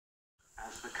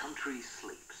As the country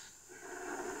sleeps,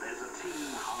 there's a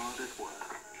team hard at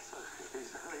work. So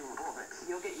it's early morning.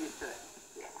 You'll get used to it.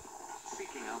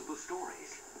 Seeking out the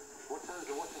stories. What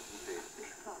time's the Washington team?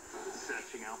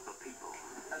 Searching out the people.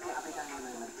 Okay, I'll be down in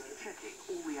a moment. Checking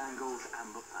all the angles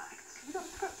and the facts. You got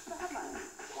scripts for the headlines?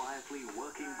 Quietly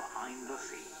working behind the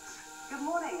scenes. Good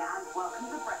morning and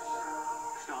welcome to Breakfast.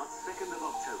 Starts 2nd of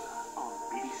October on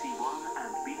BBC One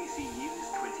and BBC News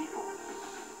 24.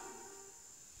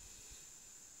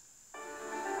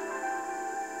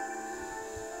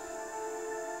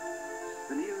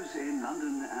 The news in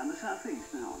London and the South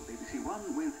East now on BBC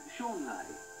One with Shaun.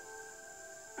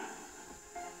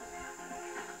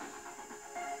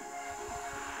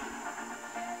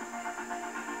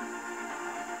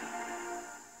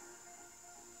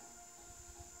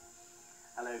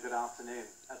 Hello, good afternoon.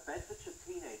 A Bedfordshire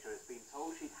teenager has been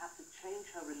told she'd have to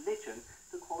change her religion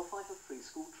to qualify for free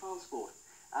school transport.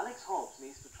 Alex Hobbs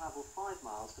needs to travel 5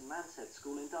 miles to Manshead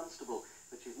School in Dunstable,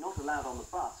 but she's not allowed on the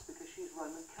bus because she's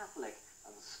Roman Catholic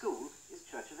and the school is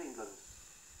Church of England.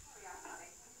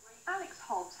 Alex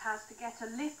Hobbs has to get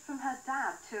a lift from her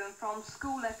dad to and from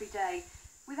school every day.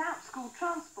 Without school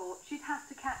transport, she'd have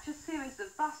to catch a series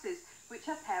of buses, which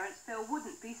her parents feel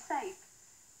wouldn't be safe.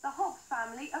 The Hobbs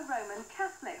family are Roman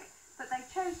Catholic, but they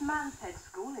chose Manshead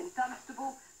School in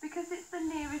Dunstable because it's the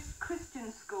nearest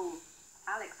Christian school.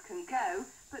 Alex can go,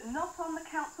 but not on the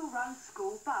council-run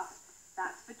school bus.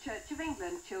 That's for Church of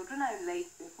England children only.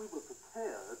 If we were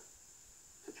prepared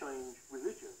to change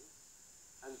religion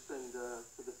and send her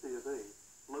to the C of E,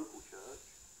 local church,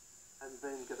 and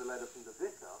then get a letter from the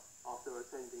vicar after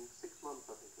attending 6 months,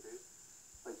 I think it is,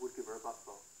 they would give her a bus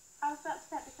pass. I was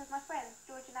upset because my friends,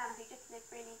 George and Anne, who just live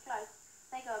really close,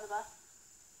 they go on the bus.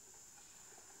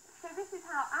 So this is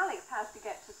how Alex has to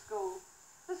get to school.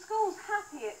 The school's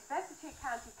happy it's Bedfordshire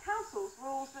County Council's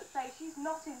rules that say she's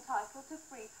not entitled to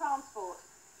free transport.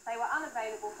 They were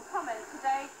unavailable for comment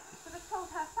today, but have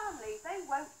told her family they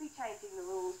won't be changing the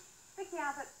rules. Vicky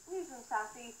Abbott, Newsroom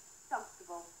South East,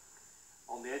 Dunstable.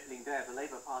 On the opening day of the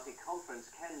Labour Party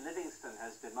conference, Ken Livingstone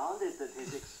has demanded that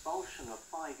his expulsion of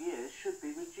 5 years should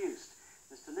be reduced.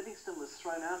 Mr Livingstone was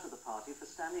thrown out of the party for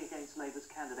standing against Labour's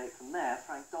candidate for mayor,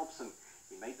 Frank Dobson.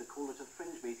 He made the call at a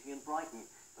fringe meeting in Brighton,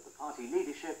 but the party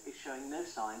leadership is showing no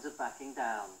signs of backing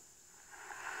down.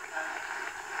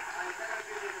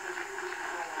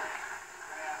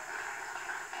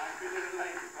 I've been at a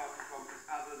Labour Party conference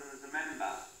other than as a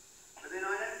member, but then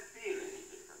I don't feel any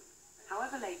different.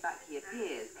 However laid back he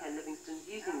appears, Ken Livingstone's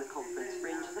using the conference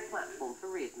fringe as a platform for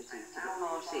readmittance to the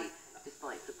party.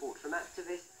 Despite support from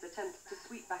activists, attempts to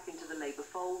sweep back into the Labour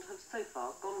fold have so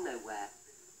far gone nowhere.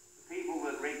 People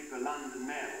that rigged the London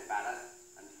mayoral ballot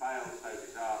and failed so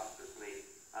disastrously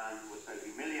and were so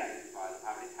humiliated by the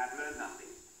public have learned nothing.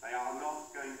 They are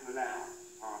not going to allow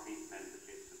party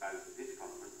membership to vote at this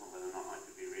conference on whether or not I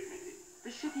should be readmitted. The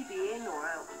should he be in or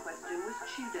out question was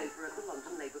chewed over at the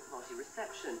London Labour Party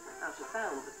reception, out of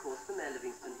bounds, of course, for Mayor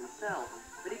Livingstone himself,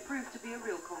 but it proved to be a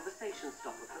real conversation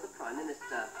stopper for the Prime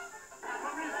Minister.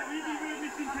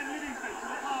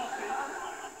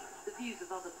 The views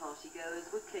of other party-goers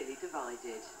were clearly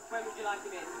divided. When would you like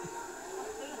him in?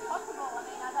 As soon as possible. I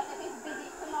mean, I don't know if he's busy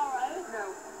tomorrow. No,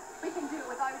 we can do it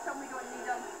with Oakham, we don't need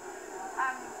them.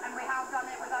 And we have done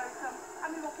it with Oakham, and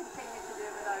we will continue to do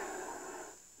it with Oakham.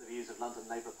 The views of London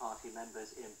Labour Party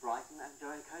members in Brighton, and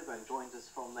Joanne Coburn joins us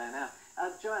from there now.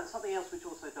 Joanne, something else which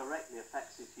also directly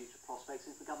affects his future prospects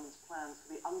is the government's plans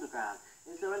for the underground.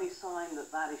 Is there any sign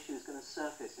that that issue is going to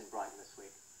surface in Brighton this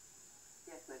week?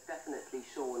 Yes, most definitely,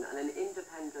 Shaun, and an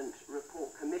independent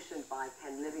report commissioned by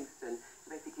Ken Livingstone to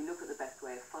basically look at the best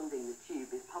way of funding the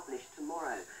tube is published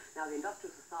tomorrow. Now, the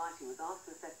Industrial Society was asked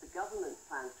to assess the government's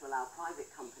plans to allow private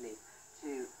companies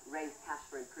to raise cash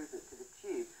for improvements to the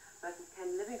tube versus Ken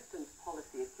Livingstone's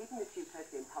policy of keeping the tube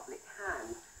totally in public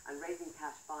hands and raising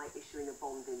cash by issuing a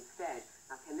bond instead.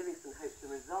 Now, Ken Livingstone hopes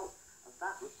the results of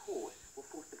that report will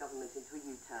force the government into a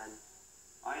U-turn.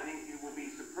 I think you will be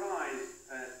surprised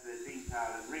at the detail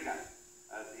and rigour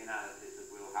of the analysis that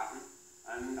will happen,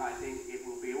 and I think it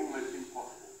will be almost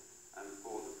impossible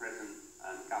for the present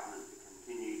government to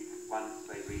continue once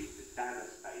they read the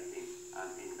devastating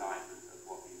indictment of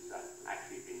what is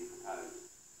actually being proposed.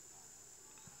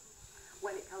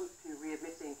 When it comes to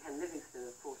readmitting Ken Livingstone,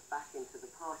 of course, back into the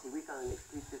party, we've done an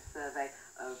exclusive survey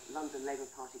of London Labour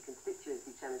Party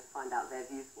constituency chairmen to find out their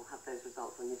views. We'll have those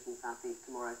results on Newsroom South East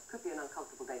tomorrow. Could be an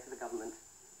uncomfortable day for the government.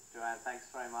 Joanne, thanks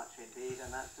very much indeed, and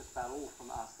that's just about all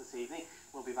from us this evening.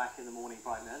 We'll be back in the morning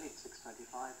bright and early at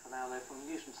 6:25. For now, though, from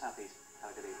Newsroom South East, have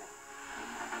a good evening.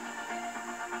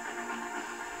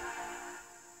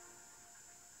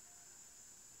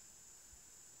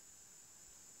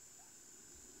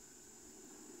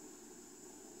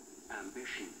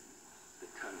 ambition that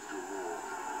turns to war.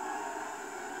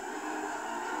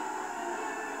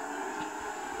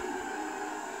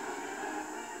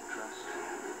 Trust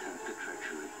that turns to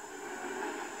treachery.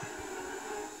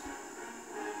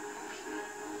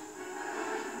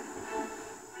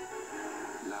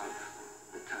 Love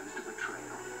that turns to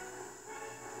betrayal.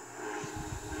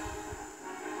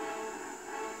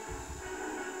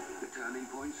 The turning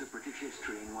points of British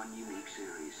history in one unique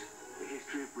series. The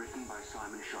History of Britain by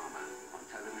Simon Sharma. On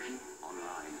television,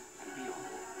 online, and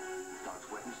beyond. Starts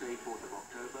Wednesday, 4th of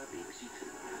October, BBC Two.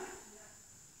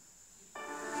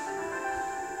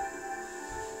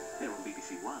 Here on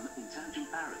BBC One, Intelligent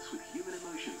Paris with human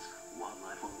emotions,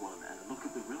 wildlife on one, and a look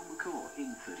at the real McCaw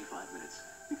in 35 minutes.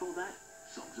 Before that,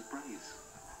 songs of praise.